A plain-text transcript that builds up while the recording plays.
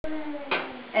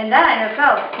And that in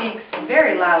itself speaks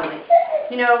very loudly.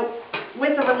 You know,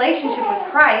 with a relationship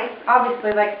with Christ,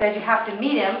 obviously, like I said, you have to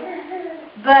meet Him,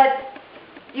 but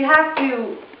you have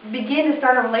to begin to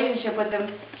start a relationship with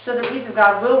Him so the peace of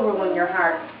God will rule in your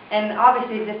heart. And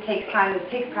obviously this takes time, this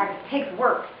takes practice, it takes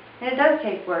work. And it does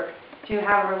take work to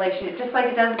have a relationship, just like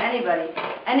it does with anybody.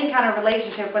 Any kind of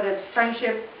relationship, whether it's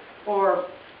friendship or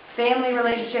family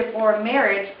relationship or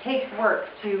marriage, takes work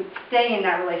to stay in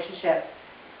that relationship.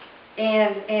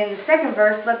 And in the second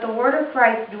verse, let the word of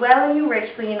Christ dwell in you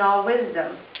richly in all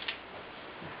wisdom.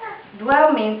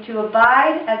 Dwell means to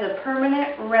abide as a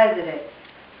permanent resident,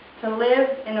 to live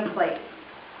in a place.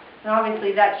 And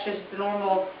obviously that's just the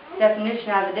normal definition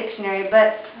out of the dictionary,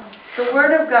 but the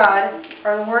Word of God,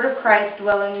 or the Word of Christ,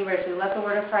 dwell in you richly. Let the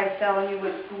Word of Christ dwell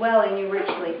in you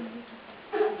richly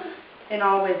in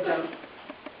all wisdom.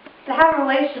 To have a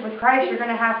relationship with Christ, you're going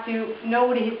to have to know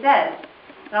what He says.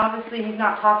 And obviously He's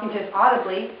not talking to us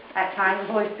audibly at times,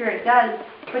 the Holy Spirit does,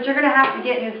 but you're going to have to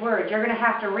get in His Word. You're going to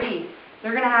have to read.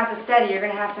 You're going to have to study. You're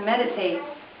going to have to meditate.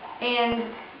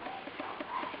 And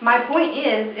my point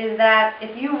is that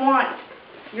if you want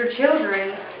your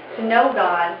children to know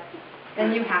God,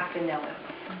 then you have to know Him.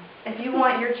 If you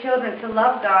want your children to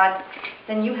love God,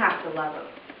 then you have to love Him.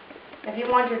 If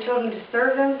you want your children to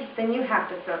serve Him, then you have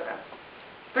to serve Him.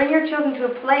 Bring your children to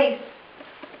a place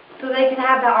so they can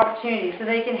have that opportunity, so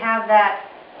they can have that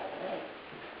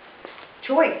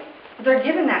choice. They're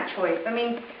given that choice. I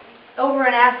mean, over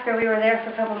in Africa, we were there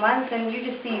for a couple months, and you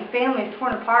just see families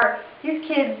torn apart. These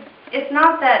kids, it's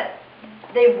not that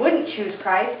they wouldn't choose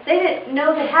Christ. They didn't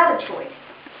know they had a choice.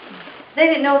 They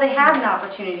didn't know they had an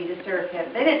opportunity to serve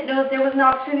Him. They didn't know that there was an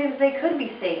opportunity that they could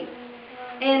be saved.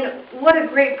 And what a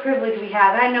great privilege we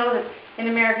have. And I know that in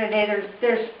America today,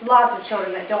 there's lots of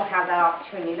children that don't have that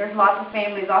opportunity. There's lots of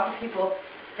families, lots of people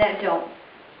that don't.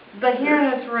 But here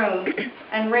in this room,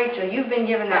 and Rachel, you've been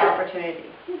given that opportunity.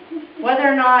 Whether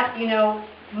or not, you know,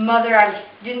 Mother, I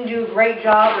didn't do a great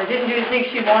job or didn't do the things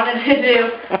she wanted to do.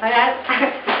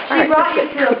 She brought you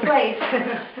to a place,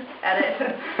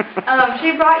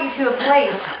 she brought you to a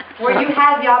place where you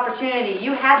had the opportunity,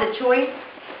 you had the choice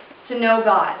to know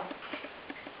God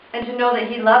and to know that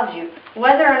He loves you.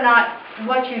 Whether or not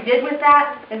what you did with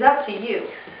that is up to you.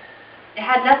 It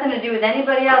had nothing to do with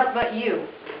anybody else but you.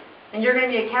 And you're going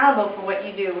to be accountable for what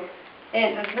you do.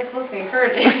 And that's supposed to be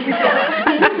encouraging.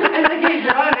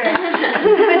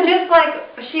 But just like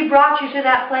she brought you to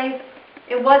that place,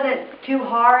 it wasn't too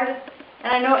hard.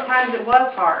 And I know at times it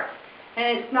was hard.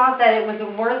 And it's not that it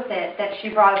wasn't worth it that she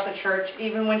brought us to church,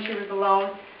 even when she was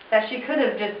alone, that she could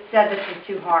have just said this was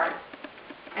too hard.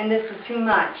 And this was too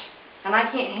much. And I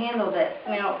can't handle this.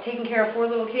 You know, taking care of 4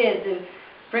 little kids and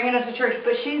bringing us to church.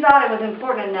 But she thought it was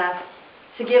important enough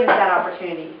to give us that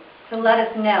opportunity, to let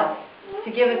us know,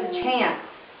 to give us a chance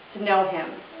to know Him.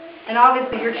 And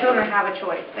obviously your children have a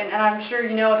choice. And I'm sure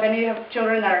you know, if any of you have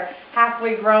children that are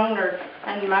halfway grown,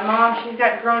 and my mom, she's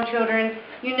got grown children,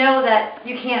 you know that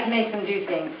you can't make them do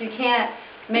things. You can't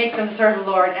make them serve the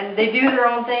Lord. And they do their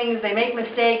own things, they make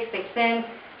mistakes, they sin,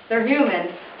 they're human.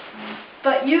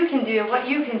 But what you can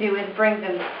do is bring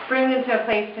them to a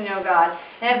place to know God.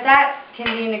 And if that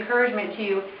can be an encouragement to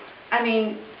you, I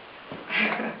mean,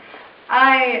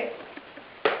 I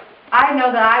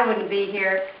know that I wouldn't be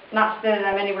here, not that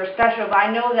I'm anywhere special, but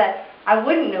I know that I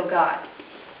wouldn't know God.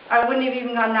 I wouldn't have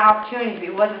even gotten the opportunity if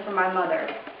it wasn't for my mother.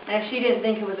 And if she didn't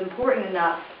think it was important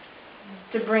enough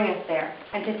to bring us there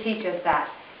and to teach us that.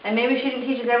 And maybe she didn't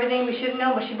teach us everything we should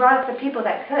know, but she brought us to people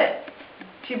that could.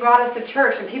 She brought us to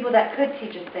church and people that could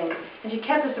teach us things. And she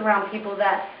kept us around people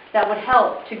that would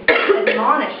help to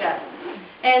admonish us.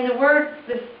 And the word,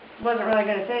 this wasn't really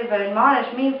going to say it, but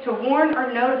admonish means to warn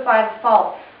or notify of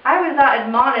fault. I always thought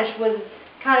admonish was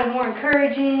kind of more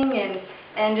encouraging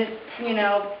and just, you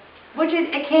know, which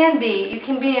it can be. It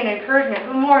can be an encouragement,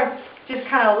 but more just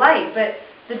kind of light. But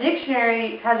the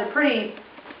dictionary has a pretty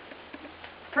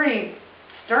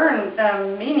stern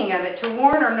meaning of it. To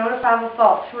warn or notify of a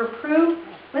fault. To reprove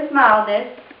with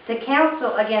mildness. To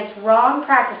counsel against wrong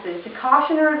practices. To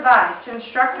caution or advise. To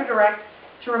instruct or direct.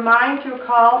 To remind, to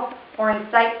recall, or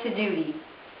incite to duty.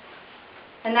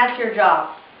 And that's your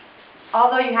job.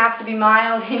 Although you have to be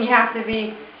mild and you have to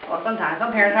be, well, sometimes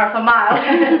some parents aren't so mild.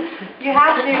 You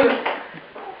have to,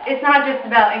 it's not just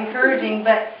about encouraging,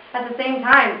 but at the same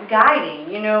time guiding,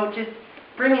 you know, just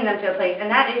bringing them to a place. And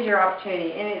that is your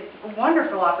opportunity. And it's a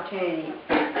wonderful opportunity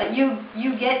that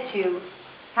you get to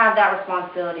have that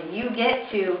responsibility. You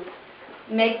get to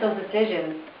make those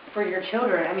decisions for your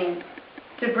children. I mean,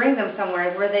 to bring them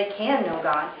somewhere where they can know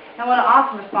God. And what an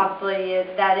awesome responsibility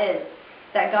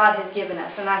that God has given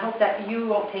us. And I hope that you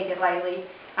won't take it lightly.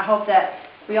 I hope that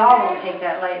We all won't take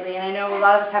that lightly, and I know a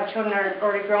lot of us have children that are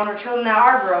already grown or children that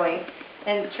are growing,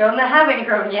 and children that haven't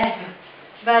grown yet.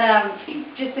 But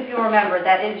just if you'll remember,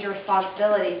 that is your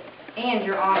responsibility and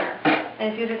your honor.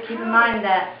 And if you just keep in mind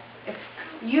that if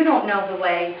you don't know the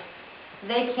way,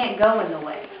 they can't go in the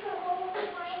way.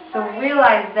 So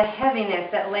realize the heaviness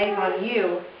that lays on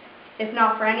you, if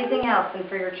not for anything else than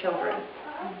for your children.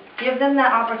 Give them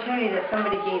that opportunity that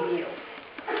somebody gave you.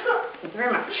 Thank you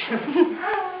very much.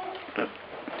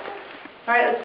 All right, let's